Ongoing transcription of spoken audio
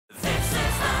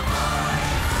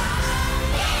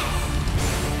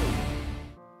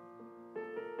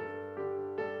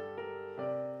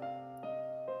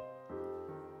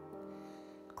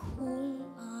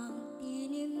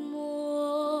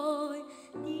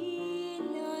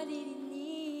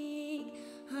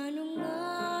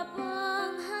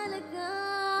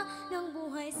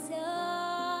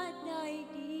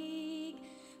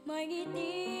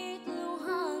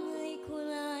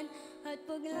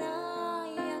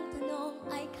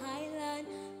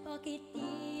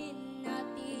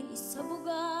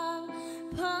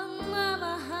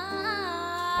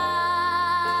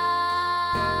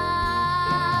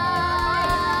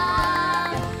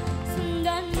pagmamahal.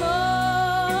 Sundan mo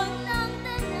ng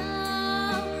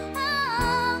tanaw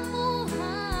ang buhay.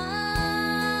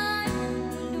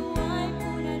 Mundo ay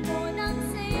punan mo ng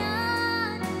saya,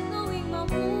 gawing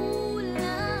mamulay.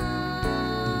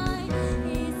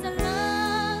 Isa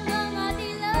lang ang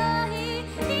ating lahi,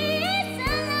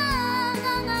 isa lang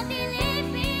ang ating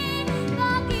lipid.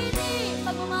 Bakit di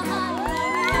pagmamahal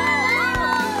ang ialay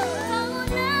mo?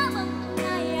 Pangunawang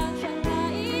tunay ang siyang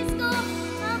nais ko,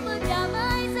 ang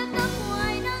pagdamay sa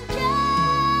kapwa'y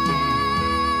nandyan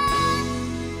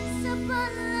sa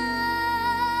balat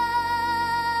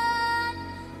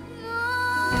mo.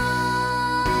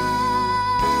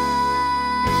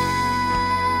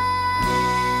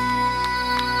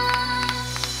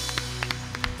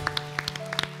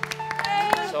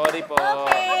 Sorry po.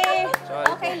 Okay. Sorry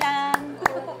Okay po. lang.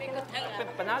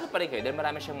 Panalo pa rin kayo dahil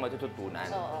marami siyang matututunan.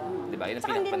 Di ba? Yun ang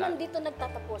Saka hindi naman pinakapanalo. dito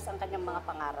nagtatapos ang kanyang mga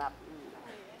pangarap.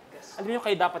 Alam niyo,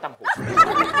 kayo dapat ang host.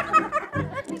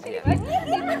 Ayan.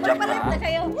 Papalit na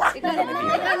kayo. Ikaw na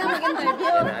mag-interview.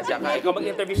 Ayan na. Tsaka, ikaw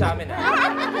mag-interview sa amin, ha?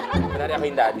 Kunwari ako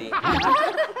yung daddy.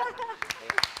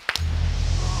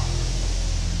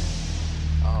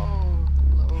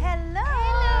 Hello!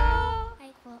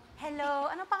 Hi po. Hello!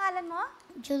 Anong pangalan mo?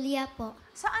 Julia po.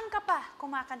 Saan ka pa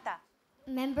kumakanta?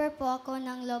 Member po ako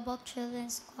ng Lobok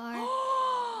Children's Choir.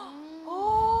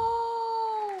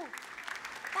 Oh!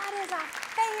 That is a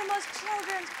famous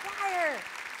children's choir!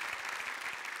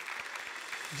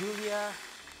 Julia,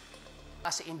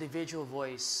 as an individual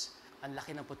voice, ang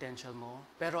laki ng potential mo.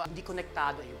 Pero hindi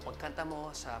konektado yung pagkanta mo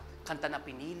sa kanta na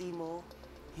pinili mo.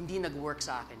 Hindi nag-work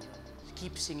sa akin yun.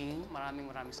 Keep singing. Maraming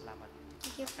salamat.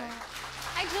 Thank you po.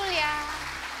 Hi, Julia!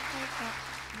 Hi po.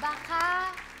 Baka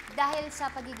dahil sa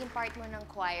pagiging part mo ng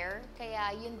choir,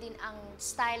 kaya yun din ang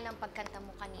style ng pagkanta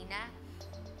mo kanina.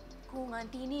 Kung ang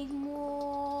tinig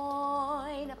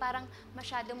mo'y na parang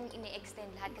masyado mong ini-extend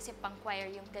lahat kasi pang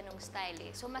choir yung ganong style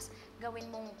eh. So mas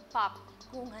gawin mong pop.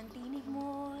 Kung ang tinig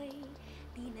mo'y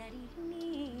di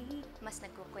narinig, mas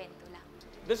nagkukwento lang.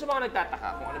 Doon sa mga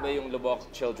nagtataka kung ano ba yung Lubok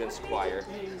Children's Choir,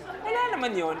 wala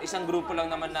naman yun. Isang grupo lang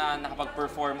naman na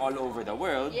nakapag-perform all over the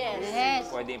world. Yes.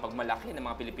 Pwede yung pagmalaki ng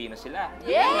mga Pilipino sila.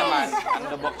 Yes. Yun naman ang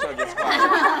Lubok Children's Choir.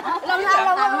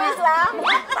 Alam mo, Isang.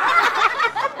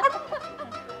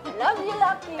 Love you,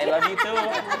 Lucky. I love you too.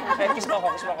 Kaya kiss mo ako.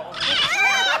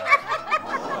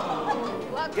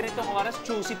 Ganitong oras,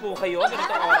 choosy po kayo.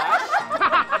 Ganitong oras.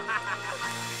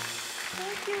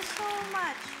 Thank you so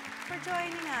much for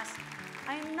joining us.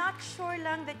 I'm not sure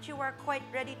lang that you are quite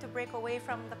ready to break away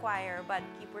from the choir, but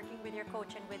keep working with your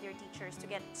coach and with your teachers to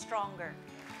get stronger.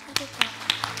 Thank you po.